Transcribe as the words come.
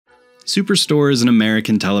Superstore is an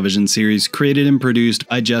American television series created and produced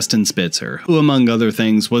by Justin Spitzer, who among other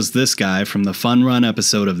things was this guy from the Fun Run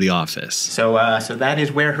episode of The Office. So that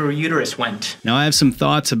is where her uterus went. Now I have some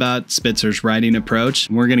thoughts about Spitzer's writing approach,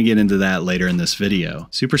 and we're going to get into that later in this video.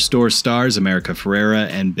 Superstore stars America Ferrera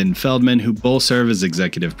and Ben Feldman, who both serve as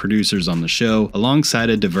executive producers on the show, alongside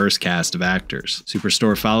a diverse cast of actors.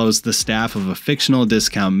 Superstore follows the staff of a fictional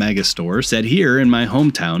discount megastore set here in my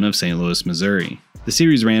hometown of St. Louis, Missouri. The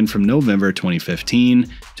series ran from November 2015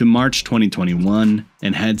 to March 2021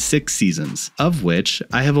 and had 6 seasons, of which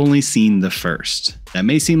I have only seen the first. That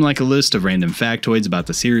may seem like a list of random factoids about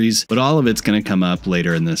the series, but all of it's going to come up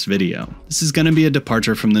later in this video. This is going to be a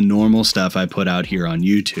departure from the normal stuff I put out here on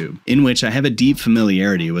YouTube, in which I have a deep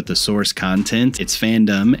familiarity with the source content, its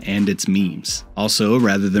fandom, and its memes. Also,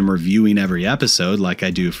 rather than reviewing every episode like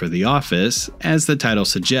I do for The Office, as the title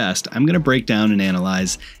suggests, I'm going to break down and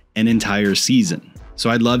analyze an entire season. So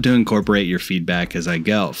I'd love to incorporate your feedback as I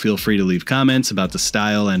go. Feel free to leave comments about the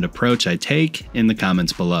style and approach I take in the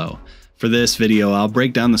comments below. For this video, I'll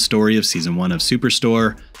break down the story of Season 1 of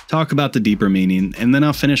Superstore, talk about the deeper meaning, and then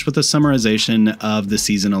I'll finish with a summarization of the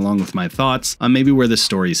season along with my thoughts on maybe where the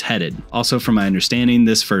story's headed. Also, from my understanding,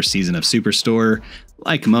 this first season of Superstore,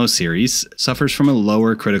 like most series, suffers from a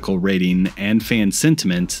lower critical rating and fan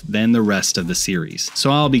sentiment than the rest of the series, so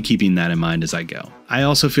I'll be keeping that in mind as I go. I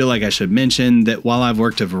also feel like I should mention that while I've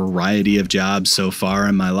worked a variety of jobs so far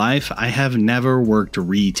in my life, I have never worked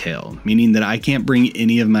retail, meaning that I can't bring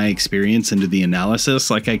any of my experience into the analysis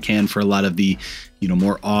like I can for a lot of the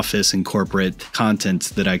more office and corporate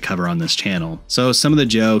content that I cover on this channel. So some of the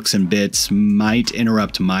jokes and bits might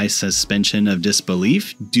interrupt my suspension of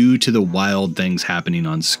disbelief due to the wild things happening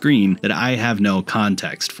on screen that I have no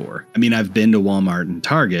context for. I mean, I've been to Walmart and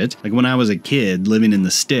Target. Like when I was a kid living in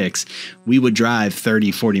the sticks, we would drive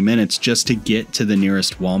 30-40 minutes just to get to the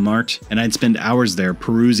nearest Walmart, and I'd spend hours there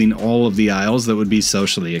perusing all of the aisles that would be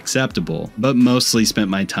socially acceptable, but mostly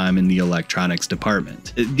spent my time in the electronics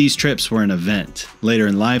department. These trips were an event. Later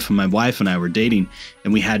in life, when my wife and I were dating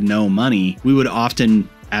and we had no money, we would often,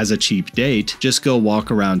 as a cheap date, just go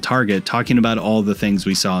walk around Target talking about all the things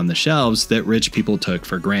we saw on the shelves that rich people took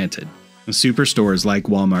for granted. Superstores like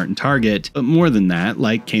Walmart and Target, but more than that,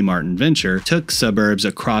 like Kmart and Venture, took suburbs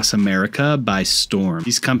across America by storm.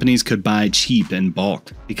 These companies could buy cheap in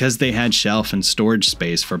bulk. Because they had shelf and storage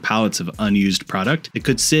space for pallets of unused product, they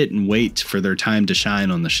could sit and wait for their time to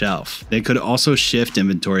shine on the shelf. They could also shift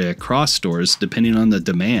inventory across stores depending on the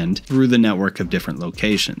demand through the network of different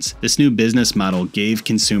locations. This new business model gave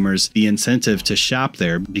consumers the incentive to shop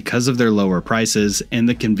there because of their lower prices and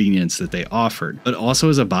the convenience that they offered. But also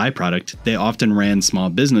as a byproduct, they often ran small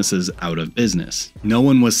businesses out of business. No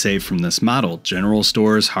one was safe from this model. General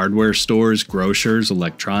stores, hardware stores, grocers,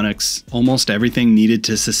 electronics, almost everything needed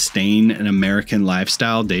to sustain an American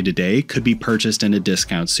lifestyle day to day could be purchased in a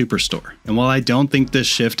discount superstore. And while I don't think this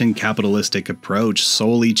shift in capitalistic approach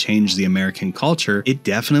solely changed the American culture, it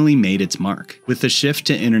definitely made its mark. With the shift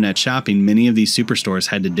to internet shopping, many of these superstores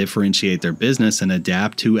had to differentiate their business and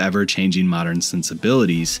adapt to ever-changing modern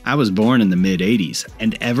sensibilities. I was born in the mid-80s,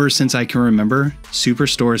 and ever since I can remember,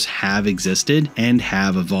 superstores have existed and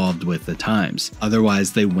have evolved with the times.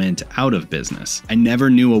 Otherwise, they went out of business. I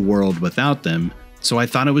never knew a world without them, so I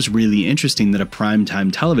thought it was really interesting that a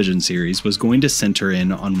primetime television series was going to center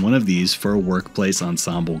in on one of these for a workplace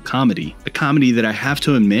ensemble comedy. A comedy that I have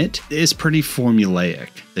to admit is pretty formulaic.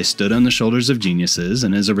 They stood on the shoulders of geniuses,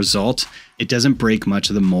 and as a result, it doesn't break much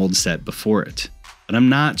of the mold set before it. But I'm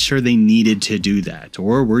not sure they needed to do that,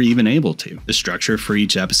 or were even able to. The structure for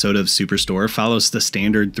each episode of Superstore follows the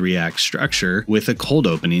standard 3-act structure with a cold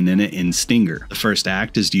opening and an end stinger. The first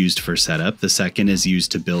act is used for setup, the second is used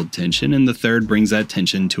to build tension, and the third brings that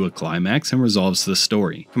tension to a climax and resolves the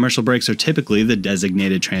story. Commercial breaks are typically the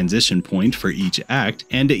designated transition point for each act,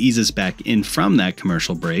 and to ease us back in from that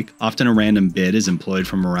commercial break, often a random bit is employed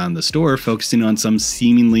from around the store, focusing on some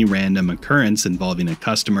seemingly random occurrence involving a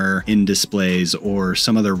customer, in displays, or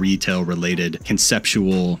some other retail-related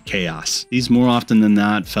conceptual chaos. These more often than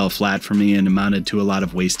not fell flat for me and amounted to a lot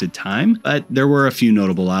of wasted time, but there were a few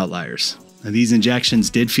notable outliers. These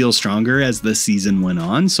injections did feel stronger as the season went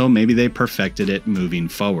on, so maybe they perfected it moving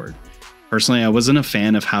forward. Personally, I wasn't a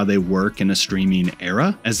fan of how they work in a streaming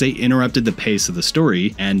era, as they interrupted the pace of the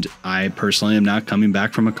story, and I personally am not coming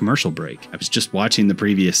back from a commercial break. I was just watching the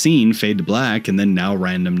previous scene fade to black, and then now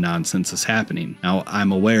random nonsense is happening. Now,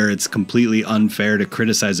 I'm aware it's completely unfair to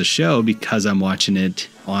criticize a show because I'm watching it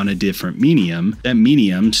on a different medium. That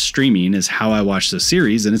medium, streaming, is how I watch the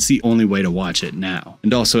series, and it's the only way to watch it now.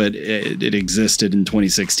 And also, it existed in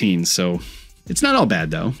 2016, so It's not all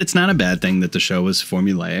bad though. It's not a bad thing that the show was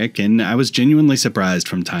formulaic, and I was genuinely surprised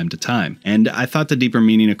from time to time. And I thought the deeper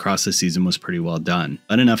meaning across the season was pretty well done.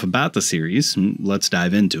 But enough about the series, let's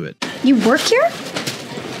dive into it. You work here?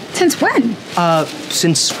 Since when?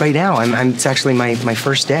 Since right now. It's actually my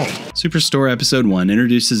first day. Superstore Episode 1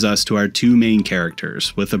 introduces us to our two main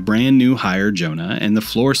characters, with a brand new hire Jonah and the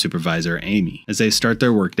floor supervisor Amy, as they start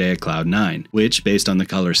their workday at Cloud9, which, based on the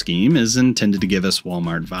color scheme, is intended to give us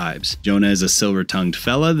Walmart vibes. Jonah is a silver-tongued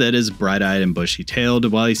fella that is bright-eyed and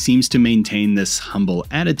bushy-tailed. While he seems to maintain this humble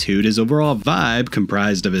attitude, his overall vibe,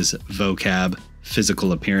 comprised of his vocab,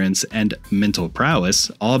 physical appearance, and mental prowess,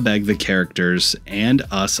 all beg the characters and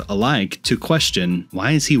us alike to question,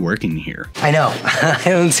 why is he working here? I know. I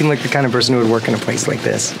don't seem like the kind of person who would work in a place like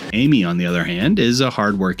this. Amy, on the other hand, is a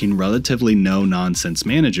hardworking, relatively no-nonsense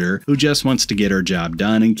manager who just wants to get her job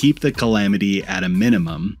done and keep the calamity at a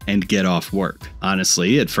minimum and get off work.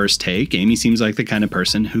 Honestly, at first take, Amy seems like the kind of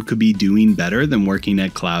person who could be doing better than working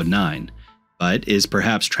at Cloud9, but is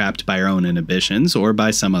perhaps trapped by her own inhibitions or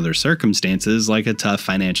by some other circumstances like a tough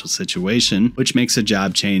financial situation, which makes a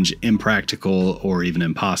job change impractical or even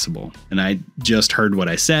impossible. And I just heard what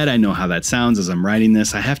I said. I know how that sounds as I'm writing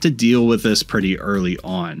this. I have to deal with this pretty early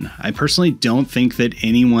on. I personally don't think that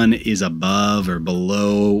anyone is above or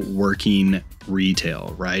below working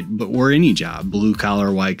retail, right? But we're any job, blue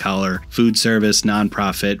collar, white collar, food service,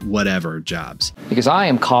 nonprofit, whatever jobs. Because I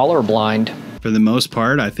am colorblind. For the most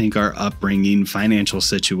part, I think our upbringing, financial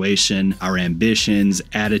situation, our ambitions,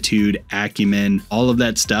 attitude, acumen, all of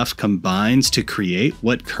that stuff combines to create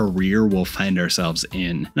what career we'll find ourselves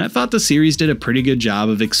in. And I thought the series did a pretty good job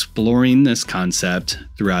of exploring this concept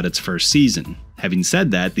throughout its first season. Having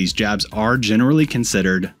said that, these jobs are generally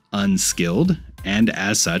considered unskilled, and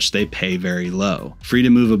as such, they pay very low. Free to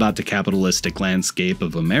move about the capitalistic landscape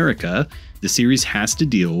of America, the series has to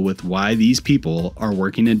deal with why these people are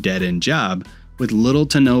working a dead-end job with little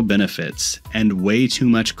to no benefits and way too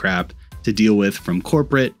much crap to deal with from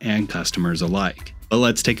corporate and customers alike. But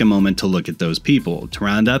let's take a moment to look at those people. To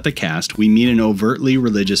round out the cast, we meet an overtly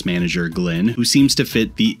religious manager, Glenn, who seems to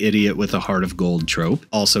fit the idiot with a heart of gold trope.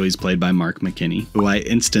 Also, he's played by Mark McKinney, who I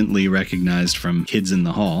instantly recognized from Kids in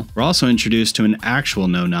the Hall. We're also introduced to an actual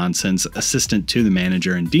no-nonsense assistant to the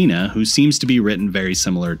manager in Dina, who seems to be written very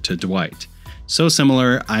similar to Dwight. So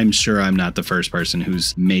similar, I'm sure I'm not the first person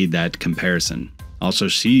who's made that comparison. Also,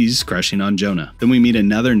 she's crushing on Jonah. Then we meet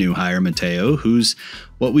another new hire, Mateo, who's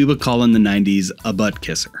what we would call in the 90s a butt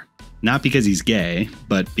kisser. Not because he's gay,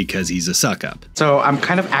 but because he's a suck-up. So I'm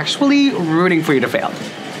kind of actually rooting for you to fail.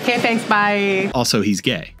 Okay, thanks, bye. Also, he's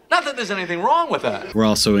gay. Not that there's anything wrong with that. We're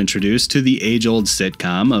also introduced to the age-old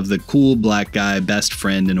sitcom of the cool black guy best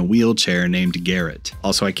friend in a wheelchair named Garrett.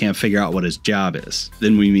 Also, I can't figure out what his job is.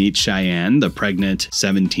 Then we meet Cheyenne, the pregnant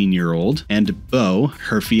 17-year-old, and Bo,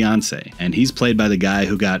 her fiance, and he's played by the guy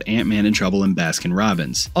who got Ant-Man in trouble in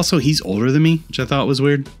Baskin-Robbins. Also, he's older than me, which I thought was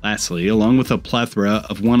weird. Lastly, along with a plethora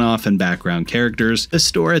of one-off and background characters, the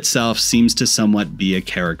store itself seems to somewhat be a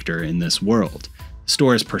character in this world. The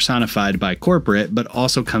store is personified by corporate, but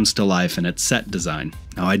also comes to life in its set design.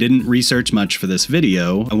 Now, I didn't research much for this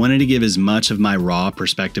video. I wanted to give as much of my raw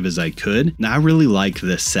perspective as I could. Now, I really like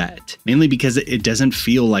this set, mainly because it doesn't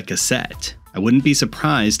feel like a set. I wouldn't be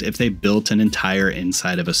surprised if they built an entire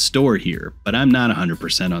inside of a store here, but I'm not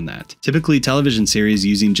 100% on that. Typically, television series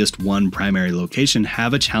using just one primary location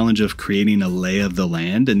have a challenge of creating a lay of the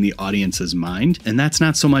land in the audience's mind, and that's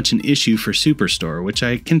not so much an issue for Superstore, which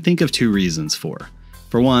I can think of two reasons for.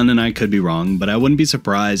 For one, and I could be wrong, but I wouldn't be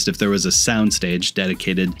surprised if there was a soundstage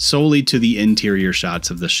dedicated solely to the interior shots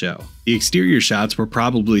of the show. The exterior shots were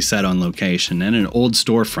probably set on location and an old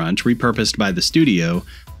storefront repurposed by the studio,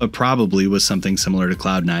 but probably was something similar to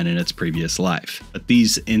Cloud9 in its previous life. But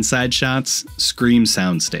these inside shots scream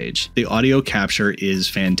soundstage. The audio capture is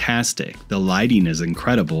fantastic. The lighting is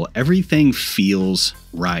incredible. Everything feels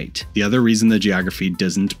right. The other reason the geography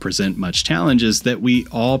doesn't present much challenge is that we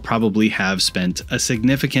all probably have spent a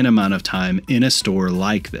significant amount of time in a store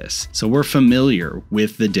like this, so we're familiar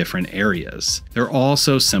with the different areas. They're all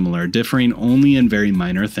so similar, differing only in very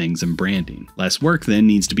minor things in branding. Less work then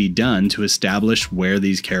needs to be done to establish where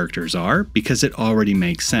these characters are because it already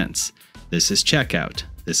makes sense. This is checkout.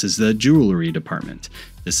 This is the jewelry department.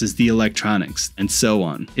 This is the electronics, and so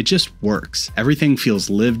on. It just works. Everything feels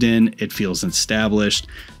lived in, it feels established,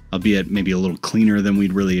 albeit maybe a little cleaner than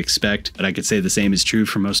we'd really expect, but I could say the same is true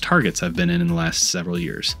for most Targets I've been in the last several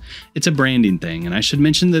years. It's a branding thing, and I should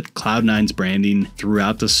mention that Cloud9's branding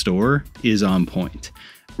throughout the store is on point.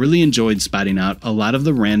 Really enjoyed spotting out a lot of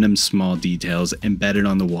the random small details embedded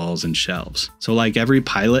on the walls and shelves. So like every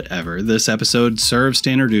pilot ever, this episode serves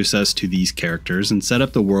to introduce us to these characters and set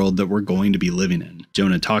up the world that we're going to be living in.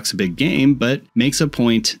 Jonah talks a big game, but makes a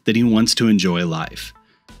point that he wants to enjoy life.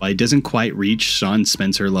 While he doesn't quite reach Sean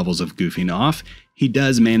Spencer levels of goofing off, he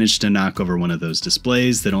does manage to knock over one of those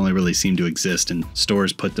displays that only really seem to exist in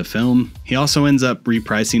stores put to film. He also ends up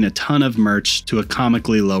repricing a ton of merch to a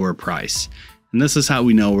comically lower price. And this is how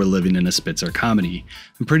we know we're living in a Spitzer comedy.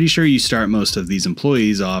 I'm pretty sure you start most of these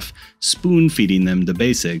employees off spoon-feeding them the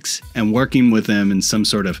basics and working with them in some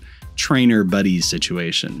sort of trainer buddies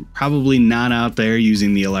situation. Probably not out there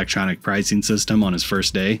using the electronic pricing system on his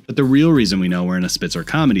first day. But the real reason we know we're in a Spitzer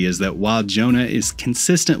comedy is that while Jonah is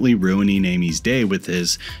consistently ruining Amy's day with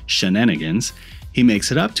his shenanigans, he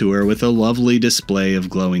makes it up to her with a lovely display of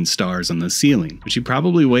glowing stars on the ceiling, which he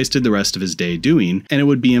probably wasted the rest of his day doing, and it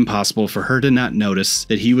would be impossible for her to not notice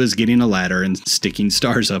that he was getting a ladder and sticking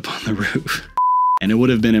stars up on the roof. And it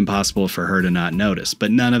would have been impossible for her to not notice,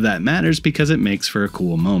 but none of that matters because it makes for a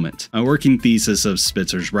cool moment. My working thesis of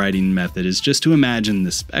Spitzer's writing method is just to imagine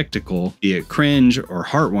the spectacle, be it cringe or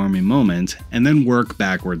heartwarming moment, and then work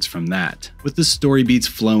backwards from that. With the story beats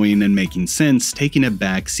flowing and making sense, taking a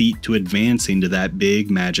back seat to advancing to that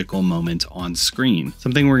big magical moment on screen.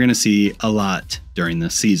 Something we're going to see a lot during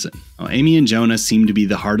this season. Now, Amy and Jonah seem to be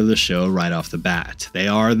the heart of the show right off the bat. They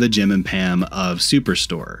are the Jim and Pam of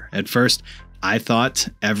Superstore. At first, I thought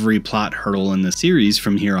every plot hurdle in the series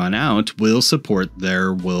from here on out will support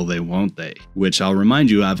their will they won't they, which I'll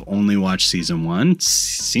remind you I've only watched season 1.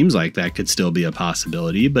 Seems like that could still be a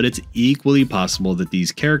possibility, but it's equally possible that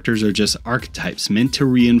these characters are just archetypes meant to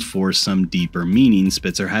reinforce some deeper meaning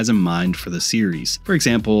Spitzer has in mind for the series. For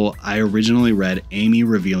example, I originally read Amy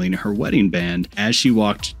revealing her wedding band as she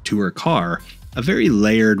walked to her car, a very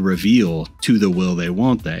layered reveal to the will they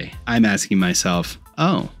won't they. I'm asking myself,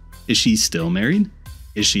 oh, is she still married?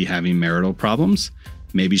 Is she having marital problems?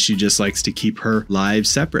 Maybe she just likes to keep her lives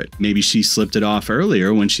separate. Maybe she slipped it off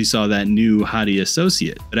earlier when she saw that new hottie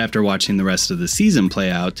associate. But after watching the rest of the season play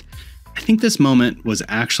out, I think this moment was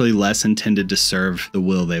actually less intended to serve the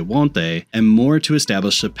will they won't they, and more to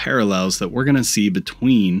establish the parallels that we're going to see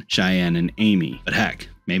between Cheyenne and Amy. But heck,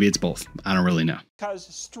 maybe it's both. I don't really know. Because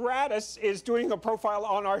Stratus is doing a profile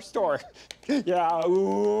on our store. Yeah, ooh,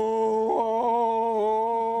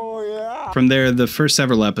 yeah. From there, the first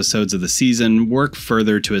several episodes of the season work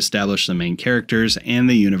further to establish the main characters and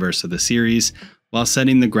the universe of the series, while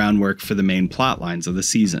setting the groundwork for the main plot lines of the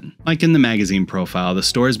season. Like in the magazine profile, the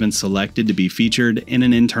store has been selected to be featured in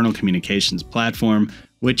an internal communications platform,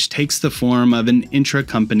 which takes the form of an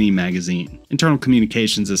intra-company magazine. Internal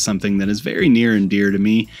communications is something that is very near and dear to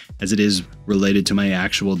me, as it is related to my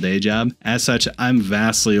actual day job. As such, I'm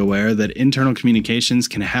vastly aware that internal communications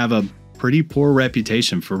can have a pretty poor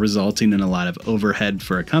reputation for resulting in a lot of overhead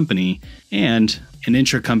for a company, and an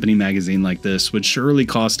intra-company magazine like this would surely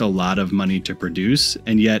cost a lot of money to produce,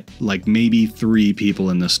 and yet like maybe 3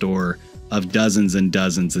 people in the store of dozens and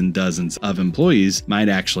dozens and dozens of employees might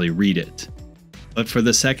actually read it. But for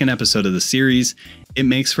the second episode of the series, it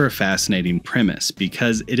makes for a fascinating premise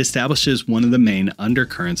because it establishes one of the main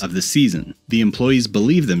undercurrents of the season. The employees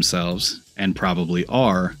believe themselves, and probably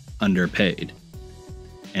are, underpaid.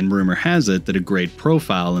 And rumor has it that a great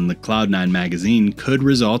profile in the Cloud9 magazine could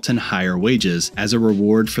result in higher wages as a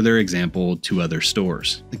reward for their example to other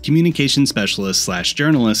stores. The communication specialist /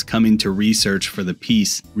 journalist coming to research for the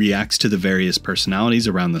piece reacts to the various personalities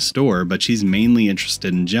around the store, but she's mainly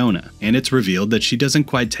interested in Jonah, and it's revealed that she doesn't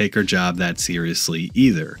quite take her job that seriously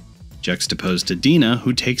either. Juxtaposed to Dina,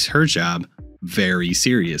 who takes her job very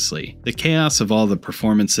seriously. The chaos of all the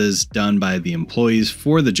performances done by the employees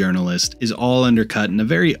for the journalist is all undercut in a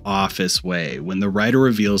very office way when the writer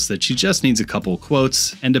reveals that she just needs a couple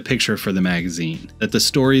quotes and a picture for the magazine, that the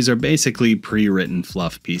stories are basically pre-written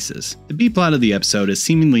fluff pieces. The B-plot of the episode is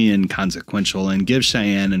seemingly inconsequential and gives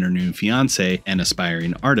Cheyenne and her new fiancé, an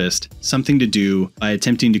aspiring artist, something to do by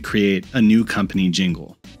attempting to create a new company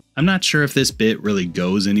jingle. I'm not sure if this bit really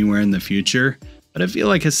goes anywhere in the future, but I feel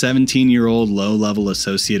like a 17-year-old low-level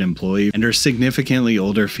associate employee and her significantly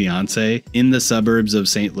older fiancé in the suburbs of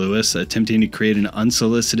St. Louis attempting to create an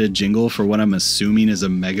unsolicited jingle for what I'm assuming is a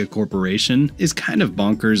mega corporation is kind of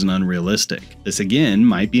bonkers and unrealistic. This again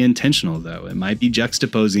might be intentional though. It might be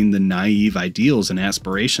juxtaposing the naive ideals and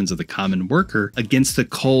aspirations of the common worker against the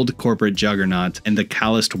cold corporate juggernaut and the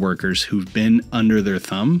calloused workers who've been under their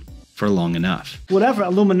thumb for long enough. Whatever,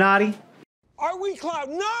 Illuminati. Are we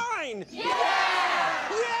Cloud9? Yeah! Yeah!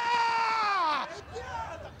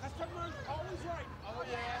 Yeah! The customer's always right. Oh,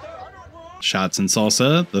 yeah. They're not wrong. Shots and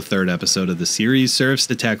Salsa, the third episode of the series, serves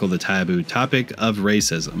to tackle the taboo topic of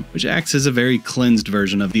racism, which acts as a very cleansed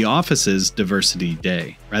version of The Office's Diversity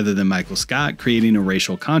Day. Rather than Michael Scott creating a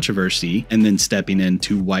racial controversy and then stepping in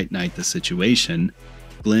to white knight the situation,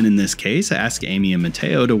 Glenn in this case asked Amy and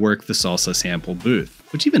Mateo to work the salsa sample booth,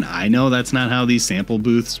 which even I know that's not how these sample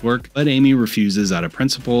booths work, but Amy refuses out of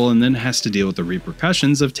principle and then has to deal with the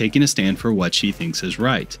repercussions of taking a stand for what she thinks is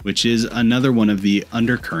right, which is another one of the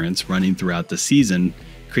undercurrents running throughout the season,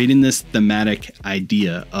 creating this thematic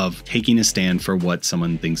idea of taking a stand for what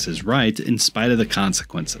someone thinks is right in spite of the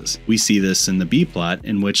consequences. We see this in the B plot,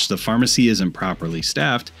 in which the pharmacy isn't properly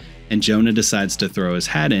staffed, and Jonah decides to throw his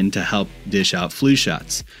hat in to help dish out flu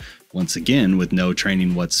shots, once again with no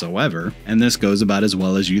training whatsoever, and this goes about as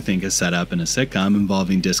well as you think a setup in a sitcom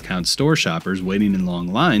involving discount store shoppers waiting in long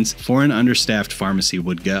lines for an understaffed pharmacy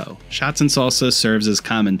would go. Shots and Salsa serves as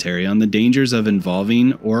commentary on the dangers of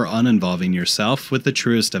involving or uninvolving yourself with the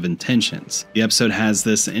truest of intentions. The episode has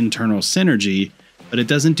this internal synergy, but it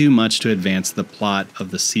doesn't do much to advance the plot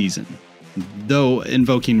of the season, though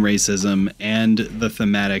invoking racism and the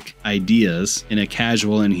thematic ideas in a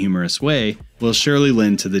casual and humorous way will surely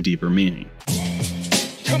lend to the deeper meaning.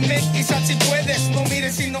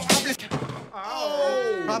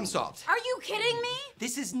 Oh, problem solved. Are you kidding me?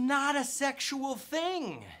 This is not a sexual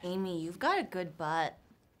thing. Amy, you've got a good butt.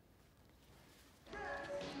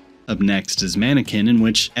 Up next is Mannequin, in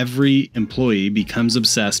which every employee becomes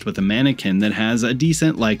obsessed with a mannequin that has a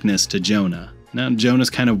decent likeness to Jonah. Now, Jonah's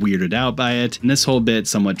kind of weirded out by it, and this whole bit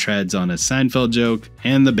somewhat treads on a Seinfeld joke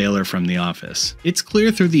and the Baylor from The Office. It's clear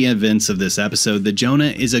through the events of this episode that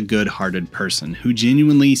Jonah is a good-hearted person who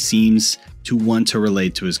genuinely seems to want to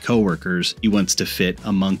relate to his coworkers. He wants to fit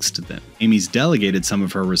amongst them. Amy's delegated some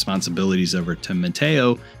of her responsibilities over to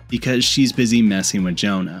Mateo because she's busy messing with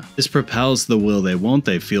Jonah. This propels the will they won't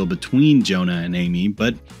they feel between Jonah and Amy,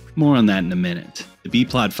 but more on that in a minute. The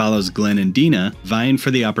B-plot follows Glenn and Dina vying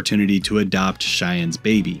for the opportunity to adopt Cheyenne's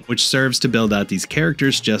baby, which serves to build out these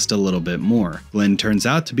characters just a little bit more. Glenn turns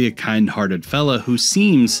out to be a kind-hearted fella who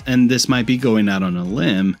seems, and this might be going out on a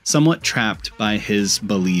limb, somewhat trapped by his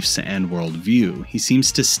beliefs and worldview. He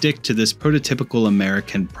seems to stick to this prototypical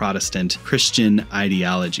American Protestant Christian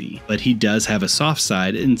ideology, but he does have a soft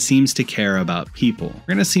side and seems to care about people.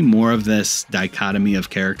 We're going to see more of this dichotomy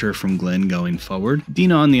of character from Glenn going forward.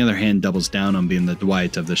 Dina, on the other hand, doubles down on being the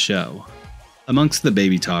Dwight of the show. Amongst the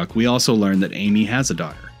baby talk, we also learn that Amy has a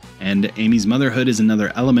daughter, and Amy's motherhood is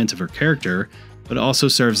another element of her character, but also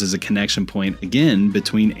serves as a connection point again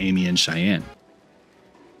between Amy and Cheyenne.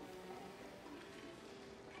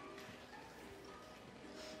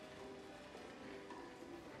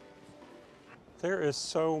 There is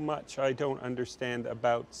so much I don't understand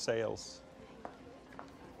about sales.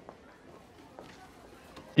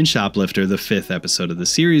 In Shoplifter, the 5th episode of the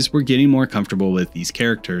series, we're getting more comfortable with these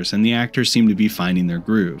characters, and the actors seem to be finding their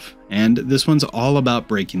groove. And this one's all about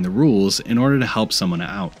breaking the rules in order to help someone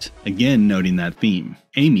out. Again, noting that theme.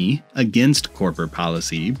 Amy, against corporate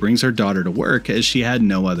policy, brings her daughter to work as she had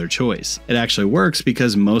no other choice. It actually works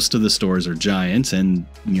because most of the stores are giants and,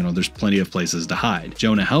 there's plenty of places to hide.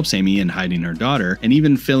 Jonah helps Amy in hiding her daughter and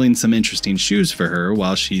even filling some interesting shoes for her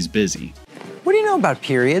while she's busy. What do you know about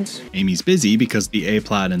periods? Amy's busy because the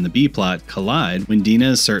A-plot and the B-plot collide when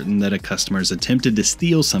Dina is certain that a customer's attempted to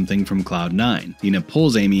steal something from Cloud9. Dina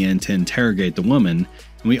pulls Amy in to interrogate the woman,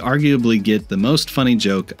 and we arguably get the most funny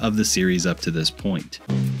joke of the series up to this point.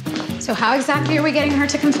 So how exactly are we getting her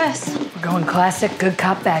to confess? We're going classic good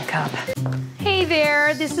cop, bad cop. Hey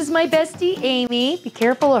there, this is my bestie, Amy. Be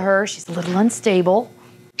careful of her, she's a little unstable.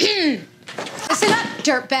 Listen up,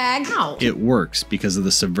 dirtbag. Ow. It works because of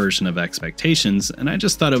the subversion of expectations, and I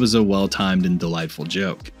just thought it was a well-timed and delightful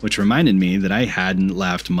joke, which reminded me that I hadn't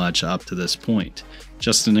laughed much up to this point.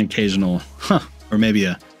 Just an occasional, huh, or maybe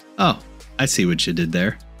a, oh, I see what you did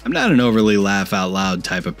there. I'm not an overly laugh-out-loud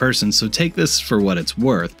type of person, so take this for what it's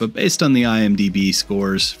worth, but based on the IMDb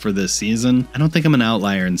scores for this season, I don't think I'm an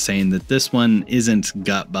outlier in saying that this one isn't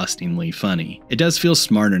gut-bustingly funny. It does feel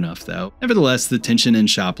smart enough, though. Nevertheless, the tension in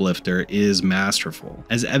Shoplifter is masterful.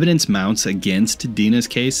 As evidence mounts against Dina's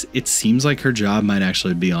case, it seems like her job might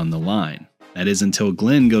actually be on the line. That is until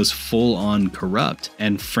Glenn goes full-on corrupt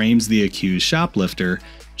and frames the accused shoplifter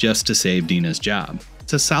just to save Dina's job.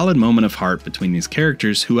 It's a solid moment of heart between these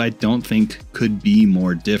characters who I don't think could be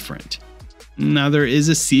more different. Now, there is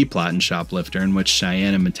a C-plot in Shoplifter in which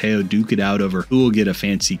Cheyenne and Mateo duke it out over who will get a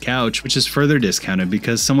fancy couch, which is further discounted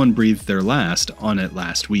because someone breathed their last on it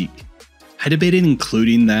last week. I debated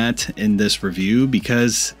including that in this review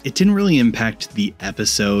because it didn't really impact the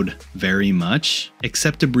episode very much,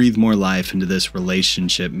 except to breathe more life into this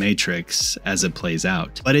relationship matrix as it plays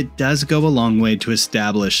out. But it does go a long way to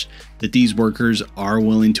establish that these workers are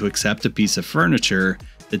willing to accept a piece of furniture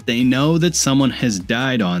that they know that someone has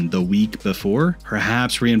died on the week before,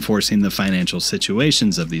 perhaps reinforcing the financial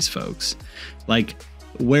situations of these folks. Like,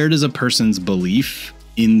 where does a person's belief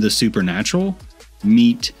in the supernatural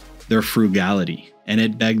meet their frugality? And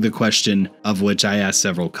it begged the question, of which I asked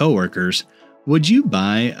several coworkers, would you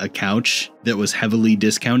buy a couch that was heavily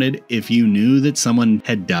discounted if you knew that someone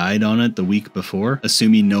had died on it the week before,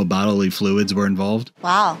 assuming no bodily fluids were involved?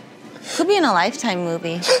 Wow. Could be in a Lifetime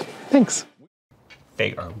movie. Thanks.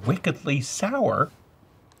 They are wickedly sour.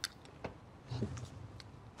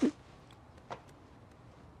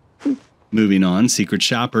 Moving on, Secret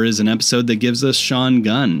Shopper is an episode that gives us Sean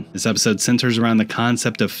Gunn. This episode centers around the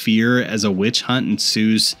concept of fear as a witch hunt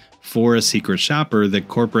ensues for a secret shopper that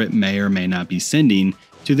corporate may or may not be sending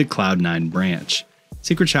to the Cloud9 branch.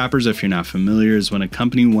 Secret shoppers, if you're not familiar, is when a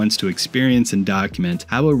company wants to experience and document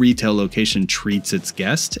how a retail location treats its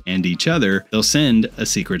guests and each other, they'll send a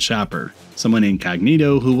secret shopper, someone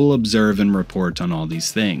incognito who will observe and report on all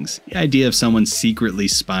these things. The idea of someone secretly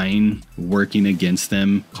spying, working against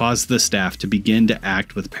them, caused the staff to begin to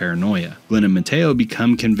act with paranoia. Glenn and Mateo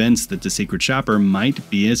become convinced that the secret shopper might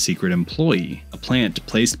be a secret employee, a plant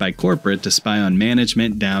placed by corporate to spy on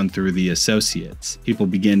management down through the associates. People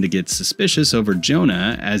begin to get suspicious over Jonah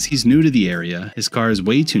as he's new to the area, his car is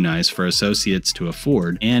way too nice for associates to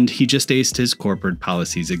afford, and he just aced his corporate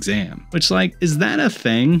policies exam. Which, like, is that a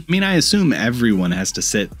thing? I mean, I assume everyone has to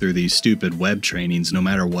sit through these stupid web trainings no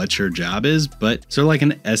matter what your job is, but is there like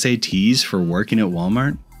an SATs for working at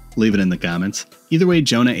Walmart? Leave it in the comments. Either way,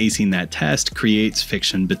 Jonah acing that test creates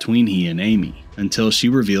fiction between he and Amy, until she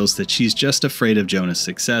reveals that she's just afraid of Jonah's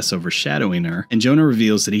success overshadowing her, and Jonah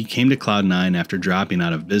reveals that he came to Cloud9 after dropping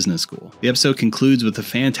out of business school. The episode concludes with a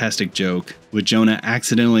fantastic joke, with Jonah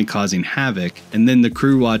accidentally causing havoc, and then the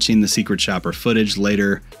crew watching the secret shopper footage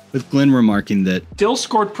later, with Glenn remarking that Still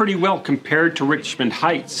scored pretty well compared to Richmond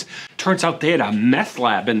Heights. Turns out they had a meth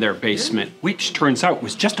lab in their basement, which turns out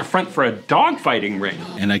was just a front for a dogfighting ring.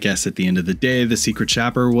 And I guess at the end of the day, the secret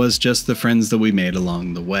shopper was just the friends that we made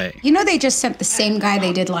along the way. You know they just sent the same guy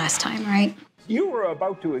they did last time, right? You are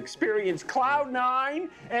about to experience Cloud9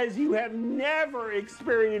 as you have never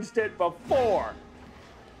experienced it before.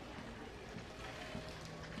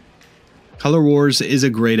 Color Wars is a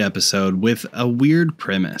great episode with a weird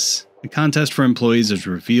premise. A contest for employees is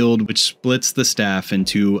revealed, which splits the staff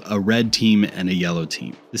into a red team and a yellow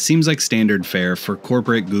team. This seems like standard fare for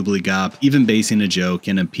corporate gobbledygook, even basing a joke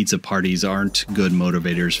in a pizza parties aren't good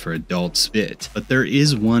motivators for adults bit. But there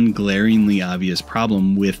is one glaringly obvious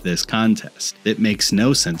problem with this contest that makes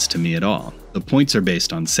no sense to me at all. The points are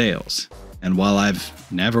based on sales. And while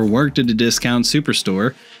I've never worked at a discount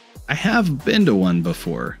superstore, I have been to one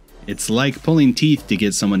before. It's like pulling teeth to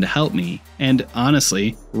get someone to help me, and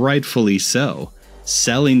honestly, rightfully so.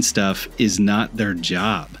 Selling stuff is not their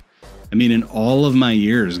job. I mean, in all of my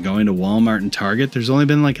years going to Walmart and Target, there's only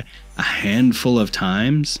been like a handful of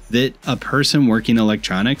times that a person working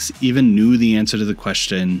electronics even knew the answer to the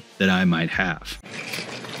question that I might have.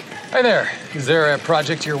 Hi there. Is there a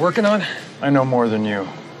project you're working on? I know more than you.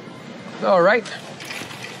 All right.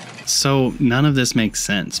 So none of this makes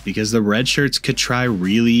sense because the red shirts could try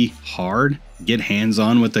really hard, get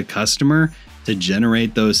hands-on with the customer to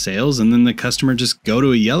generate those sales, and then the customer just go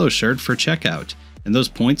to a yellow shirt for checkout, and those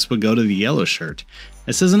points would go to the yellow shirt.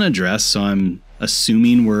 This isn't addressed, so I'm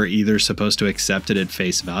assuming we're either supposed to accept it at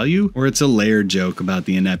face value, or it's a layered joke about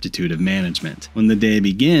the ineptitude of management. When the day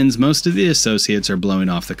begins, most of the associates are blowing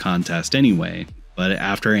off the contest anyway. But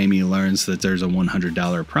after Amy learns that there's a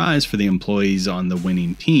 $100 prize for the employees on the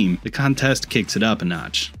winning team, the contest kicks it up a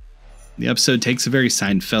notch. The episode takes a very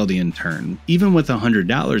Seinfeldian turn. Even with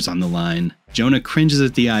 $100 on the line, Jonah cringes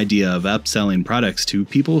at the idea of upselling products to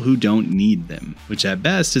people who don't need them, which at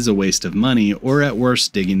best is a waste of money, or at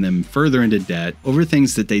worst digging them further into debt over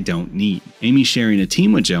things that they don't need. Amy, sharing a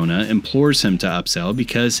team with Jonah, implores him to upsell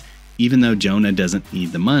because even though Jonah doesn't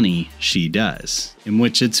need the money, she does. In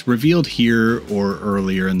which it's revealed here or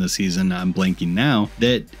earlier in the season, I'm blanking now,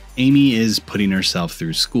 that Amy is putting herself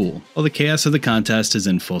through school. While the chaos of the contest is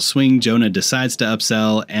in full swing, Jonah decides to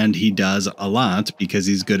upsell, and he does a lot because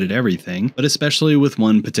he's good at everything, but especially with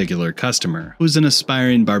one particular customer, who's an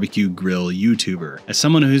aspiring barbecue grill YouTuber. As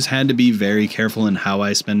someone who's had to be very careful in how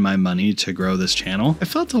I spend my money to grow this channel, I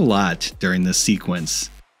felt a lot during this sequence.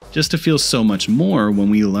 Just to feel so much more when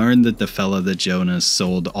we learned that the fella that Jonah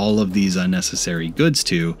sold all of these unnecessary goods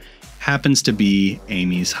to happens to be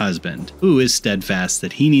Amy's husband, who is steadfast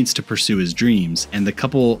that he needs to pursue his dreams, and the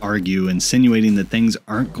couple argue, insinuating that things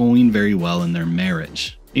aren't going very well in their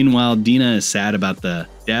marriage. Meanwhile, Dina is sad about the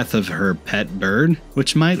death of her pet bird,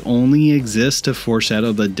 which might only exist to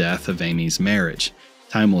foreshadow the death of Amy's marriage.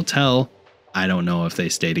 Time will tell. I don't know if they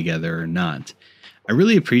stay together or not. I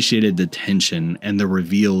really appreciated the tension and the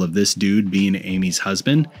reveal of this dude being Amy's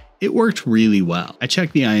husband. It worked really well. I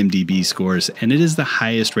checked the IMDb scores, and it is the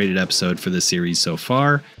highest rated episode for the series so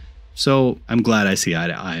far, so I'm glad I see eye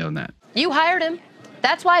to eye on that. You hired him.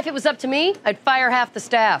 That's why if it was up to me, I'd fire half the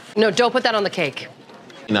staff. No, don't put that on the cake.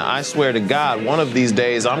 Now, I swear to God, one of these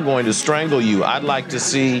days I'm going to strangle you. I'd like to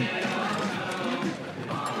see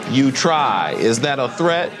you try. Is that a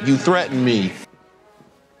threat? You threaten me.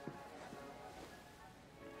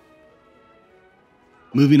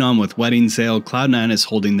 Moving on with Wedding Sale, Cloud9 is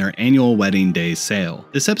holding their annual Wedding Day sale.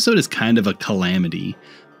 This episode is kind of a calamity.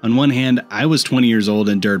 On one hand, I was 20 years old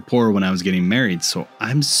and dirt poor when I was getting married, so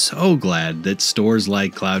I'm so glad that stores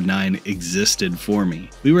like Cloud9 existed for me.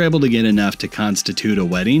 We were able to get enough to constitute a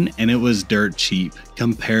wedding, and it was dirt cheap,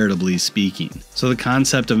 comparatively speaking. So the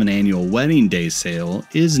concept of an annual Wedding Day sale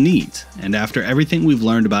is neat, and after everything we've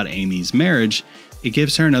learned about Amy's marriage, it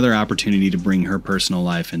gives her another opportunity to bring her personal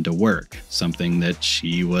life into work, something that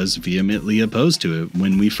she was vehemently opposed to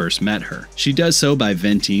when we first met her. She does so by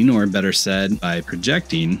venting, or better said, by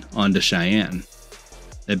projecting onto Cheyenne.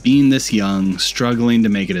 That being this young, struggling to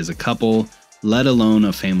make it as a couple, let alone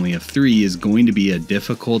a family of 3, is going to be a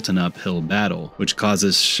difficult and uphill battle, which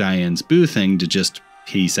causes Cheyenne's boo thing to just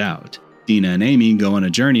peace out. Dina and Amy go on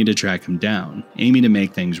a journey to track him down. Amy to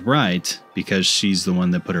make things right, because she's the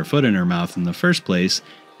one that put her foot in her mouth in the first place,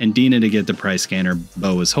 and Dina to get the price scanner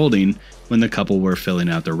Bo was holding when the couple were filling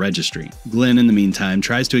out their registry. Glenn, in the meantime,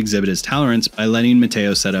 tries to exhibit his tolerance by letting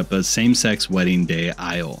Mateo set up a same-sex wedding day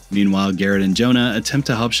aisle. Meanwhile, Garrett and Jonah attempt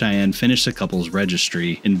to help Cheyenne finish the couple's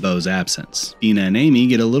registry in Bo's absence. Dina and Amy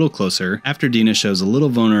get a little closer after Dina shows a little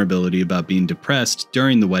vulnerability about being depressed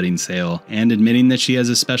during the wedding sale and admitting that she has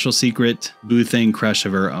a special secret boo thing crush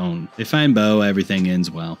of her own. They find Bo, everything ends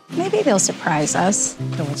well. Maybe they'll surprise us.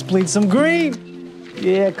 So let's bleed some green.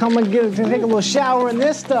 Yeah, come and take a little shower in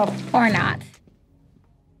this stuff. Or not.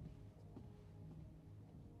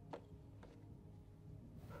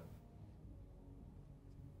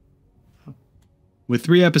 With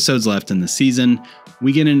 3 episodes left in the season,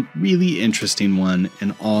 we get a really interesting one,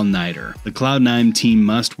 an all-nighter. The Cloud9 team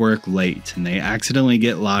must work late, and they accidentally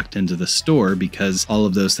get locked into the store because all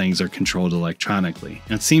of those things are controlled electronically.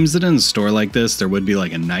 It seems that in a store like this, there would be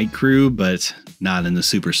like a night crew, but not in the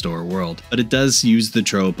Superstore world. But it does use the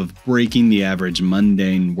trope of breaking the average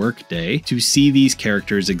mundane workday to see these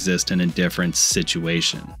characters exist in a different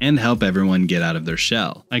situation and help everyone get out of their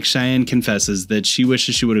shell. Like Cheyenne confesses that she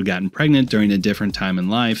wishes she would have gotten pregnant during a different time in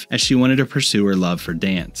life, as she wanted to pursue her love for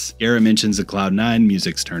dance. Garrett mentions the Cloud9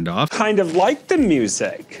 music's turned off. Kind of like the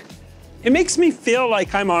music. It makes me feel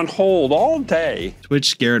like I'm on hold all day. To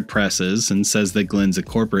which Garrett presses and says that Glenn's a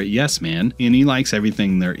corporate yes man, and he likes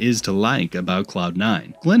everything there is to like about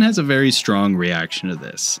Cloud9. Glenn has a very strong reaction to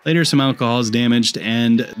this. Later, some alcohol is damaged,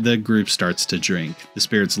 and the group starts to drink. The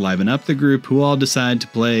spirits liven up the group, who all decide to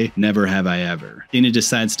play Never Have I Ever. Dina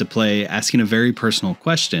decides to play, asking a very personal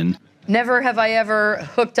question. Never have I ever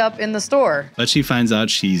hooked up in the store. But she finds out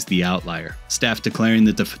she's the outlier. Staff declaring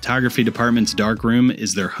that the photography department's dark room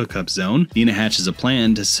is their hookup zone, Dina hatches a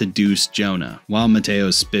plan to seduce Jonah. While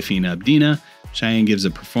Mateo's spiffing up Dina, Cheyenne gives a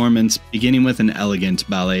performance, beginning with an elegant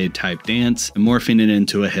ballet-type dance and morphing it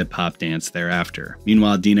into a hip-hop dance thereafter.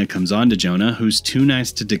 Meanwhile, Dina comes on to Jonah, who's too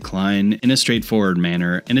nice to decline in a straightforward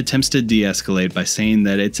manner, and attempts to de-escalate by saying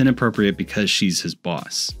that it's inappropriate because she's his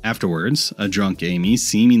boss. Afterwards, a drunk Amy,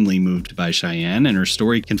 seemingly moved by Cheyenne and her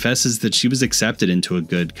story, confesses that she was accepted into a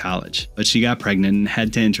good college, but she got pregnant and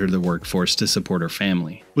had to enter the workforce to support her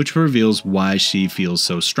family, which reveals why she feels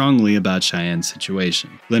so strongly about Cheyenne's situation.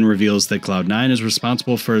 Glenn reveals that Cloud9 is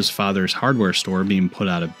responsible for his father's hardware store being put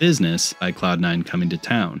out of business by Cloud9 coming to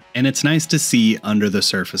town. And it's nice to see under the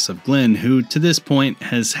surface of Glenn, who to this point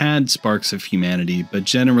has had sparks of humanity, but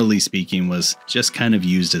generally speaking was just kind of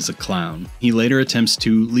used as a clown. He later attempts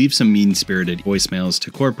to leave some mean-spirited voicemails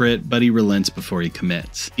to corporate, but he relents before he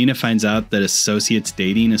commits. Dina finds out that associates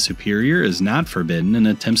dating a superior is not forbidden and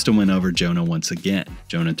attempts to win over Jonah once again.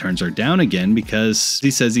 Jonah Jonah turns her down again because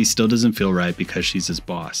he says he still doesn't feel right because she's his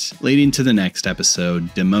boss, leading to the next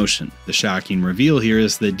episode, demotion. The shocking reveal here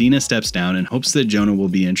is that Dina steps down and hopes that Jonah will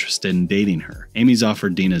be interested in dating her. Amy's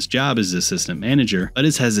offered Dina's job as assistant manager, but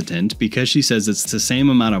is hesitant because she says it's the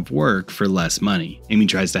same amount of work for less money. Amy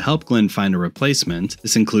tries to help Glenn find a replacement.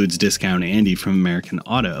 This includes Discount Andy from American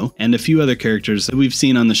Auto, and a few other characters that we've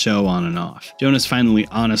seen on the show on and off. Jonah's finally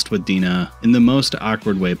honest with Dina in the most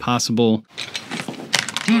awkward way possible.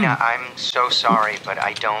 Dina, I'm so sorry, but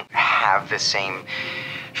I don't have the same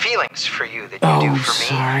feelings for you that you do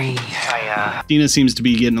for me. Sorry. Dina seems to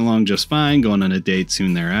be getting along just fine, going on a date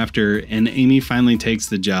soon thereafter, and Amy finally takes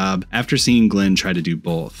the job after seeing Glenn try to do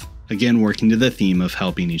both. Again, working to the theme of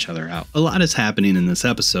helping each other out. A lot is happening in this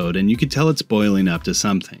episode, and you could tell it's boiling up to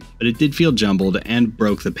something, but it did feel jumbled and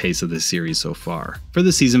broke the pace of the series so far. For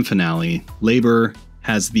the season finale, labor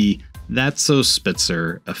has the "That's so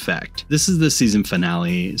Spitzer" effect. This is the season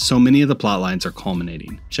finale, so many of the plot lines are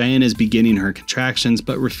culminating. Cheyenne is beginning her contractions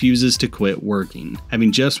but refuses to quit working.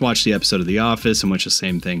 Having just watched the episode of The Office in which the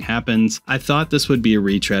same thing happens, I thought this would be a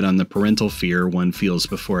retread on the parental fear one feels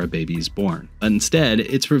before a baby is born. But instead,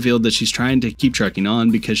 it's revealed that she's trying to keep trucking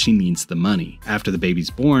on because she needs the money. After the baby's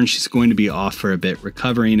born, she's going to be off for a bit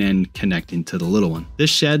recovering and connecting to the little one. This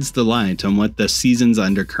sheds the light on what the season's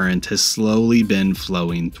undercurrent has slowly been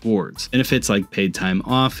flowing towards. Benefits like paid time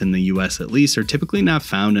off, in the US at least, are typically not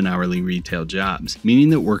found in hourly retail jobs, meaning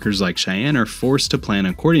that workers like Cheyenne are forced to plan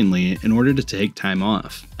accordingly in order to take time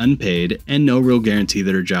off, unpaid, and no real guarantee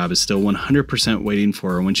that her job is still 100% waiting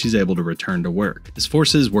for her when she's able to return to work. This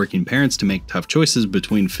forces working parents to make tough choices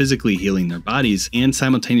between physically healing their bodies and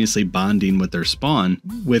simultaneously bonding with their spawn,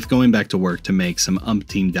 with going back to work to make some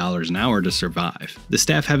umpteen dollars an hour to survive. The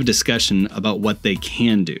staff have a discussion about what they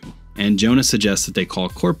can do, and Jonah suggests that they call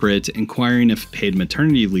corporate, inquiring if paid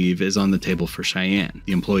maternity leave is on the table for Cheyenne.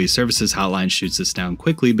 The employee services hotline shoots this down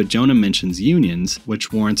quickly, but Jonah mentions unions,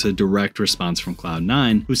 which warrants a direct response from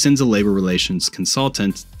Cloud9, who sends a labor relations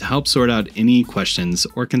consultant to help sort out any questions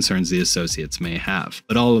or concerns the associates may have.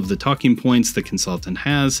 But all of the talking points the consultant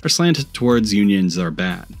has are slanted towards unions are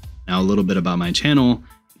bad. Now, a little bit about my channel.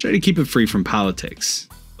 I try to keep it free from politics,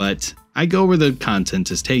 but I go where the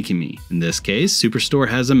content is taking me. In this case, Superstore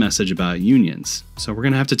has a message about unions, so we're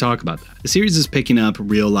gonna have to talk about that. The series is picking up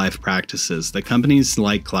real-life practices that companies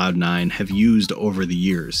like Cloud9 have used over the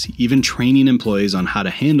years, even training employees on how to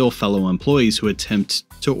handle fellow employees who attempt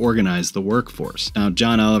to organize the workforce. Now,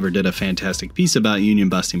 John Oliver did a fantastic piece about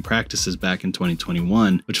union-busting practices back in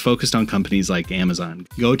 2021, which focused on companies like Amazon.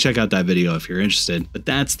 Go check out that video if you're interested, but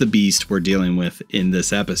that's the beast we're dealing with in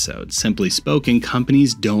this episode. Simply spoken,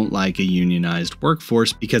 companies don't like a unionized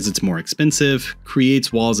workforce because it's more expensive,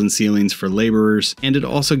 creates walls and ceilings for laborers, and it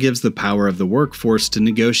also gives the power of the workforce to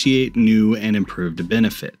negotiate new and improved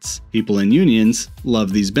benefits. People in unions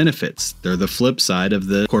love these benefits. They're the flip side of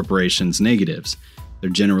the corporation's negatives. They're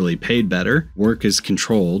generally paid better, work is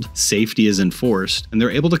controlled, safety is enforced, and they're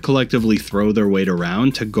able to collectively throw their weight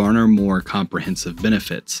around to garner more comprehensive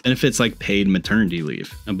benefits. Benefits like paid maternity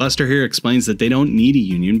leave. Now, Buster here explains that they don't need a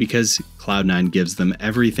union because Cloud9 gives them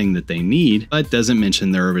everything that they need, but doesn't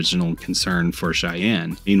mention their original concern for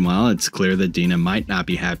Cheyenne. Meanwhile, it's clear that Dina might not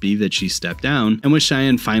be happy that she stepped down, and with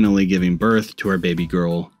Cheyenne finally giving birth to her baby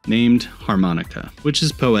girl named Harmonica, which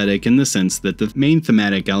is poetic in the sense that the main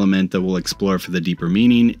thematic element that we'll explore for the deeper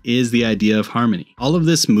meaning is the idea of harmony. All of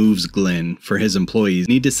this moves Glenn for his employees,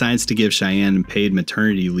 and he decides to give Cheyenne paid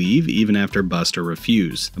maternity leave even after Buster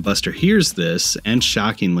refused. Buster hears this and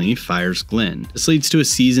shockingly fires Glenn. This leads to a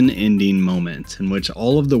season-ending moment in which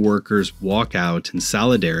all of the workers walk out in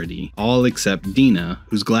solidarity, all except Dina,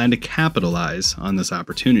 who's glad to capitalize on this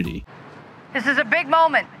opportunity. This is a big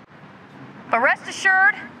moment, but rest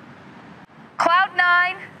assured,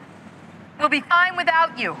 Cloud9 will be fine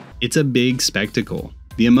without you. It's a big spectacle.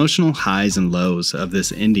 The emotional highs and lows of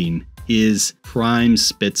this ending is prime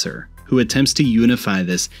Spitzer, who attempts to unify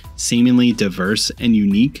this seemingly diverse and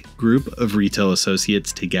unique group of retail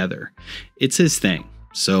associates together. It's his thing.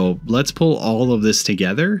 So let's pull all of this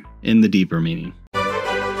together in the deeper meaning.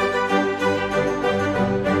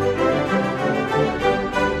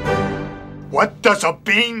 What does a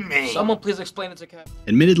bean mean? Someone please explain it to Cap.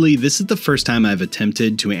 Admittedly, this is the first time I've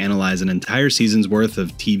attempted to analyze an entire season's worth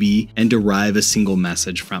of TV and derive a single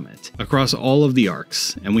message from it, across all of the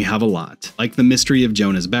arcs, and we have a lot, like the mystery of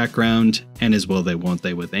Jonah's background, and his will they won't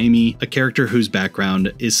they with Amy, a character whose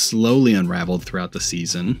background is slowly unraveled throughout the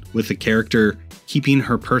season, with the character keeping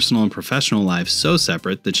her personal and professional life so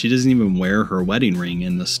separate that she doesn't even wear her wedding ring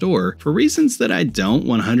in the store for reasons that I don't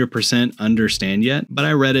 100% understand yet, but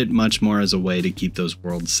I read it much more as a way to keep those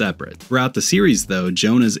worlds separate. Throughout the series though,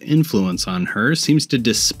 Jonah's influence on her seems to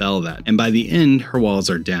dispel that, and by the end, her walls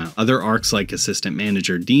are down. Other arcs like assistant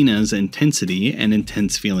manager Dina's intensity and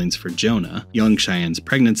intense feelings for Jonah, young Cheyenne's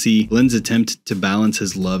pregnancy, Glenn's attempt to balance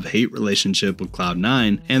his love-hate relationship with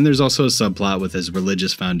Cloud9, and there's also a subplot with his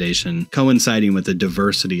religious foundation coinciding with the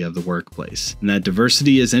diversity of the workplace. And that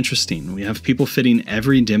diversity is interesting. We have people fitting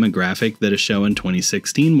every demographic that a show in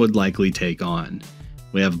 2016 would likely take on.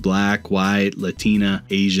 We have Black, White, Latina,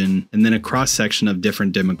 Asian, and then a cross-section of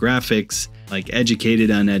different demographics like educated,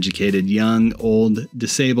 uneducated, young, old,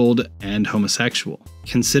 disabled, and homosexual.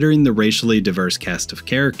 Considering the racially diverse cast of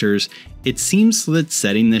characters, it seems that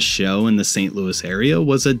setting this show in the St. Louis area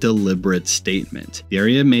was a deliberate statement. The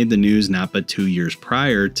area made the news not but 2 years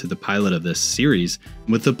prior to the pilot of this series,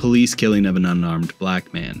 with the police killing of an unarmed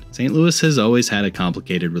black man. St. Louis has always had a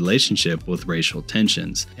complicated relationship with racial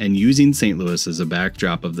tensions, and using St. Louis as a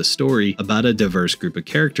backdrop of the story about a diverse group of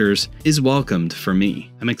characters is welcomed for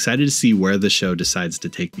me. I'm excited to see where the show decides to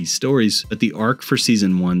take these stories, but the arc for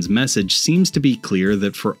Season 1's message seems to be clear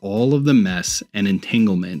that for all of the mess and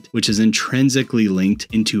entanglement, which is intrinsically linked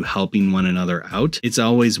into helping one another out, it's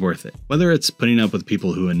always worth it. Whether it's putting up with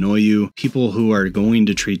people who annoy you, people who are going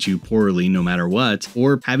to treat you poorly no matter what,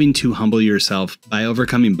 or having to humble yourself by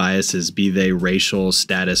overcoming biases, be they racial,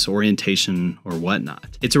 status, orientation, or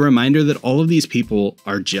whatnot. It's a reminder that all of these people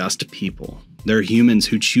are just people. They're humans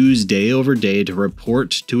who choose day over day to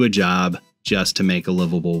report to a job just to make a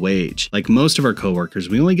livable wage. Like most of our coworkers,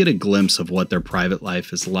 we only get a glimpse of what their private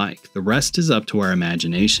life is like. The rest is up to our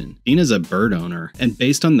imagination. Dina's a bird owner, and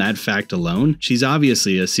based on that fact alone, she's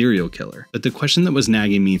obviously a serial killer. But the question that was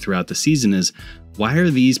nagging me throughout the season is, why are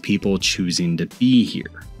these people choosing to be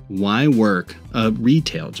here? Why work a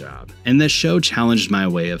retail job? And this show challenged my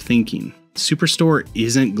way of thinking. Superstore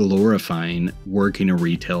isn't glorifying working a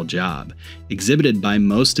retail job, exhibited by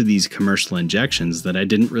most of these commercial injections that I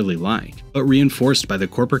didn't really like, but reinforced by the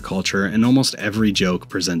corporate culture and almost every joke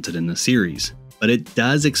presented in the series. But it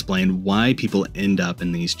does explain why people end up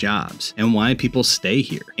in these jobs and why people stay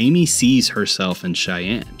here. Amy sees herself in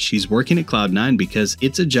Cheyenne. She's working at Cloud9 because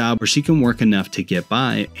it's a job where she can work enough to get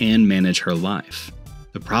by and manage her life.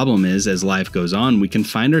 The problem is, as life goes on, we can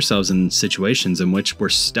find ourselves in situations in which we're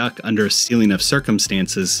stuck under a ceiling of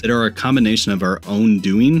circumstances that are a combination of our own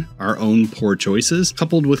doing, our own poor choices,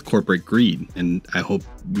 coupled with corporate greed. And I hope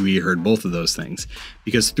we heard both of those things.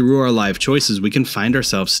 Because through our life choices, we can find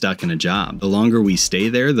ourselves stuck in a job. The longer we stay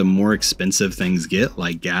there, the more expensive things get,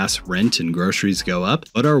 like gas, rent, and groceries go up,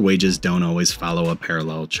 but our wages don't always follow a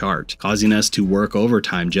parallel chart, causing us to work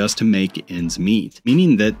overtime just to make ends meet,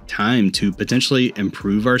 meaning that time to potentially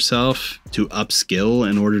improve ourselves, to upskill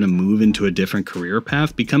in order to move into a different career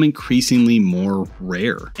path become increasingly more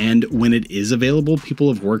rare. And when it is available,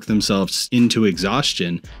 people have worked themselves into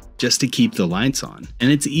exhaustion just to keep the lights on.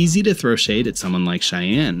 And it's easy to throw shade at someone like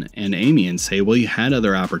Cheyenne and Amy and say, well, you had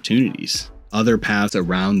other opportunities, other paths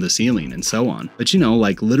around the ceiling, and so on. But you know,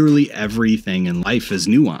 like literally everything in life is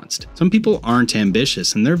nuanced. Some people aren't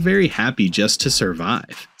ambitious and they're very happy just to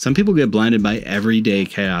survive. Some people get blinded by everyday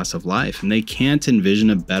chaos of life and they can't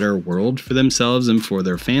envision a better world for themselves and for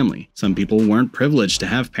their family. Some people weren't privileged to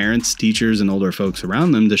have parents, teachers, and older folks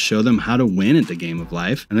around them to show them how to win at the game of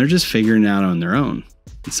life, and they're just figuring it out on their own.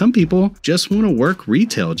 And some people just want to work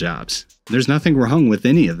retail jobs. There's nothing wrong with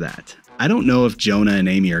any of that. I don't know if Jonah and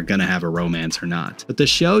Amy are gonna have a romance or not, but the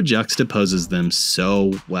show juxtaposes them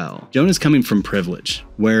so well. Jonah's coming from privilege,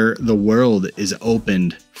 where the world is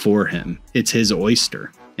opened for him. It's his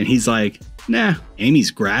oyster. And he's like, nah. Amy's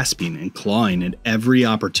grasping and clawing at every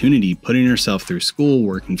opportunity, putting herself through school,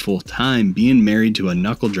 working full-time, being married to a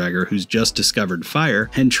knuckle-dragger who's just discovered fire,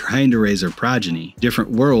 and trying to raise her progeny.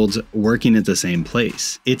 Different worlds working at the same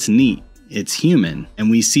place. It's neat. It's human, and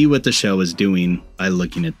we see what the show is doing by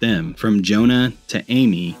looking at them. From Jonah to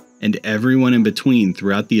Amy, and everyone in between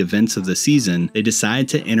throughout the events of the season, they decide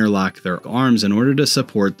to interlock their arms in order to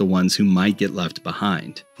support the ones who might get left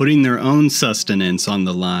behind, putting their own sustenance on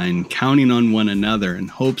the line, counting on one another in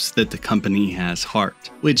hopes that the company has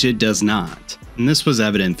heart, which it does not. And this was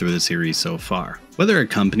evident through the series so far. Whether a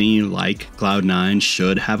company like Cloud9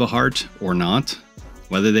 should have a heart or not,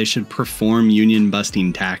 whether they should perform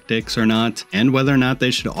union-busting tactics or not, and whether or not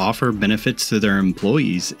they should offer benefits to their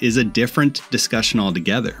employees is a different discussion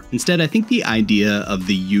altogether. Instead, I think the idea of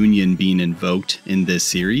the union being invoked in this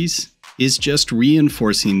series is just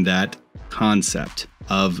reinforcing that concept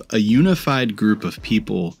of a unified group of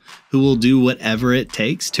people who will do whatever it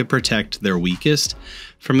takes to protect their weakest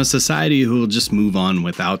from a society who will just move on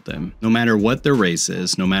without them, no matter what their race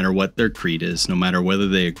is, no matter what their creed is, no matter whether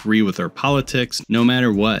they agree with their politics, no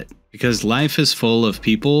matter what. Because life is full of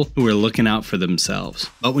people who are looking out for themselves.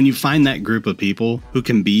 But when you find that group of people who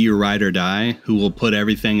can be your ride or die, who will put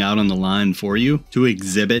everything out on the line for you to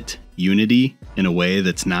exhibit unity in a way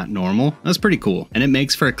that's not normal, that's pretty cool. And it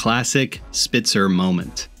makes for a classic Spitzer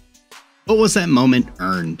moment. What was that moment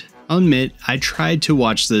earned? I'll admit, I tried to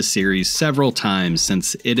watch this series several times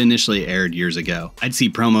since it initially aired years ago. I'd see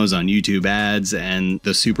promos on YouTube ads and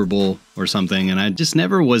the Super Bowl or something, and I just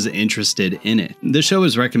never was interested in it. The show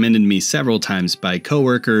was recommended to me several times by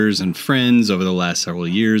coworkers and friends over the last several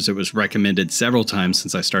years. It was recommended several times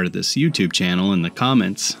since I started this YouTube channel in the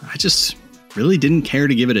comments. I just really didn't care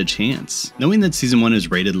to give it a chance. Knowing that season 1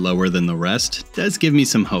 is rated lower than the rest does give me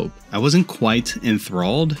some hope. I wasn't quite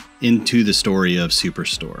enthralled into the story of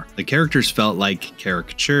Superstore. The characters felt like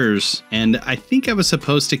caricatures, and I think I was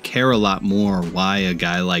supposed to care a lot more why a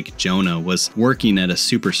guy like Jonah was working at a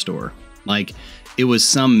superstore. Like, it was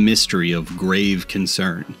some mystery of grave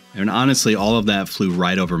concern. And honestly, all of that flew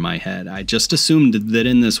right over my head. I just assumed that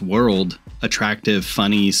in this world, attractive,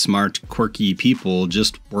 funny, smart, quirky people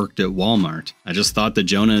just worked at Walmart. I just thought that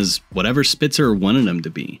Jonah's whatever Spitzer wanted him to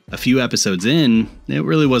be. A few episodes in, it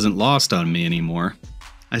really wasn't lost on me anymore.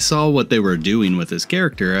 I saw what they were doing with his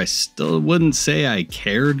character. I still wouldn't say I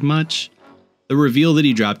cared much. The reveal that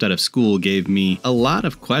he dropped out of school gave me a lot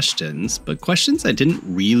of questions, but questions I didn't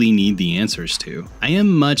really need the answers to. I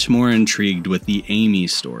am much more intrigued with the Amy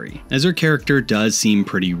story, as her character does seem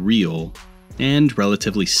pretty real and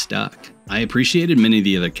relatively stuck. I appreciated many of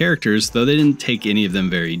the other characters, though they didn't take any of them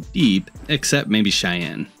very deep, except maybe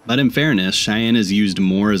Cheyenne. But in fairness, Cheyenne is used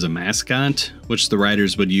more as a mascot, which the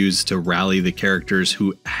writers would use to rally the characters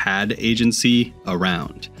who had agency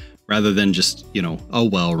around, rather than just, a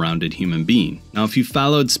well-rounded human being. Now, if you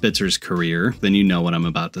followed Spitzer's career, then you know what I'm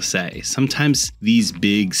about to say. Sometimes these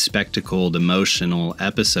big, spectacled, emotional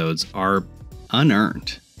episodes are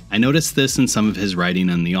unearned. I noticed this in some of his writing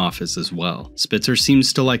on The Office as well. Spitzer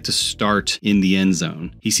seems to like to start in the end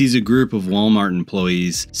zone. He sees a group of Walmart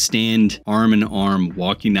employees stand arm in arm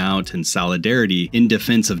walking out in solidarity in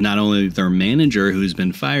defense of not only their manager who's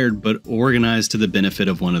been fired, but organized to the benefit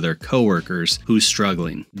of one of their coworkers who's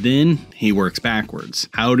struggling. Then he works backwards.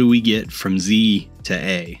 How do we get from Z to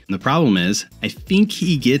A? And the problem is, I think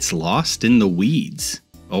he gets lost in the weeds.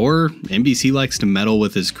 Or NBC likes to meddle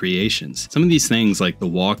with his creations. Some of these things, like the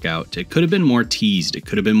walkout, it could have been more teased, it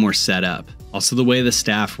could have been more set up. Also, the way the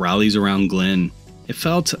staff rallies around Glenn, it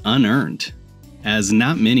felt unearned, as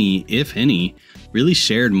not many, if any, really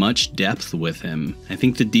shared much depth with him. I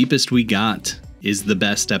think the deepest we got is the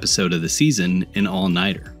best episode of the season in All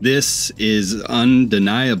Nighter. This is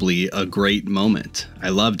undeniably a great moment.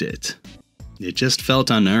 I loved it. It just felt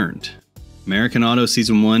unearned. American Auto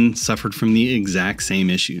Season 1 suffered from the exact same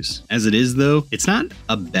issues. As it is though, it's not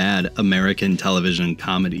a bad American television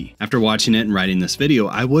comedy. After watching it and writing this video,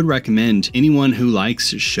 I would recommend anyone who likes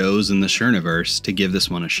shows in the Cherniverse to give this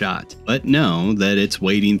one a shot. But know that it's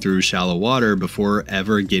wading through shallow water before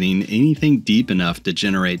ever getting anything deep enough to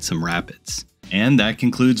generate some rapids. And that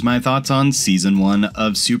concludes my thoughts on Season 1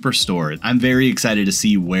 of Superstore. I'm very excited to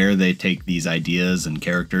see where they take these ideas and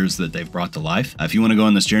characters that they've brought to life. If you want to go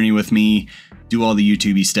on this journey with me, do all the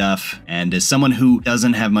YouTubey stuff, and as someone who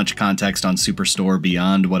doesn't have much context on Superstore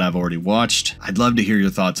beyond what I've already watched, I'd love to hear your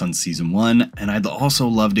thoughts on Season 1, and I'd also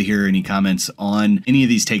love to hear any comments on any of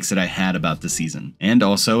these takes that I had about the season. And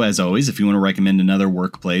also, as always, if you want to recommend another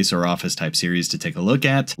workplace or office type series to take a look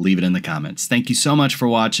at, leave it in the comments. Thank you so much for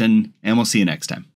watching, and we'll see you next time.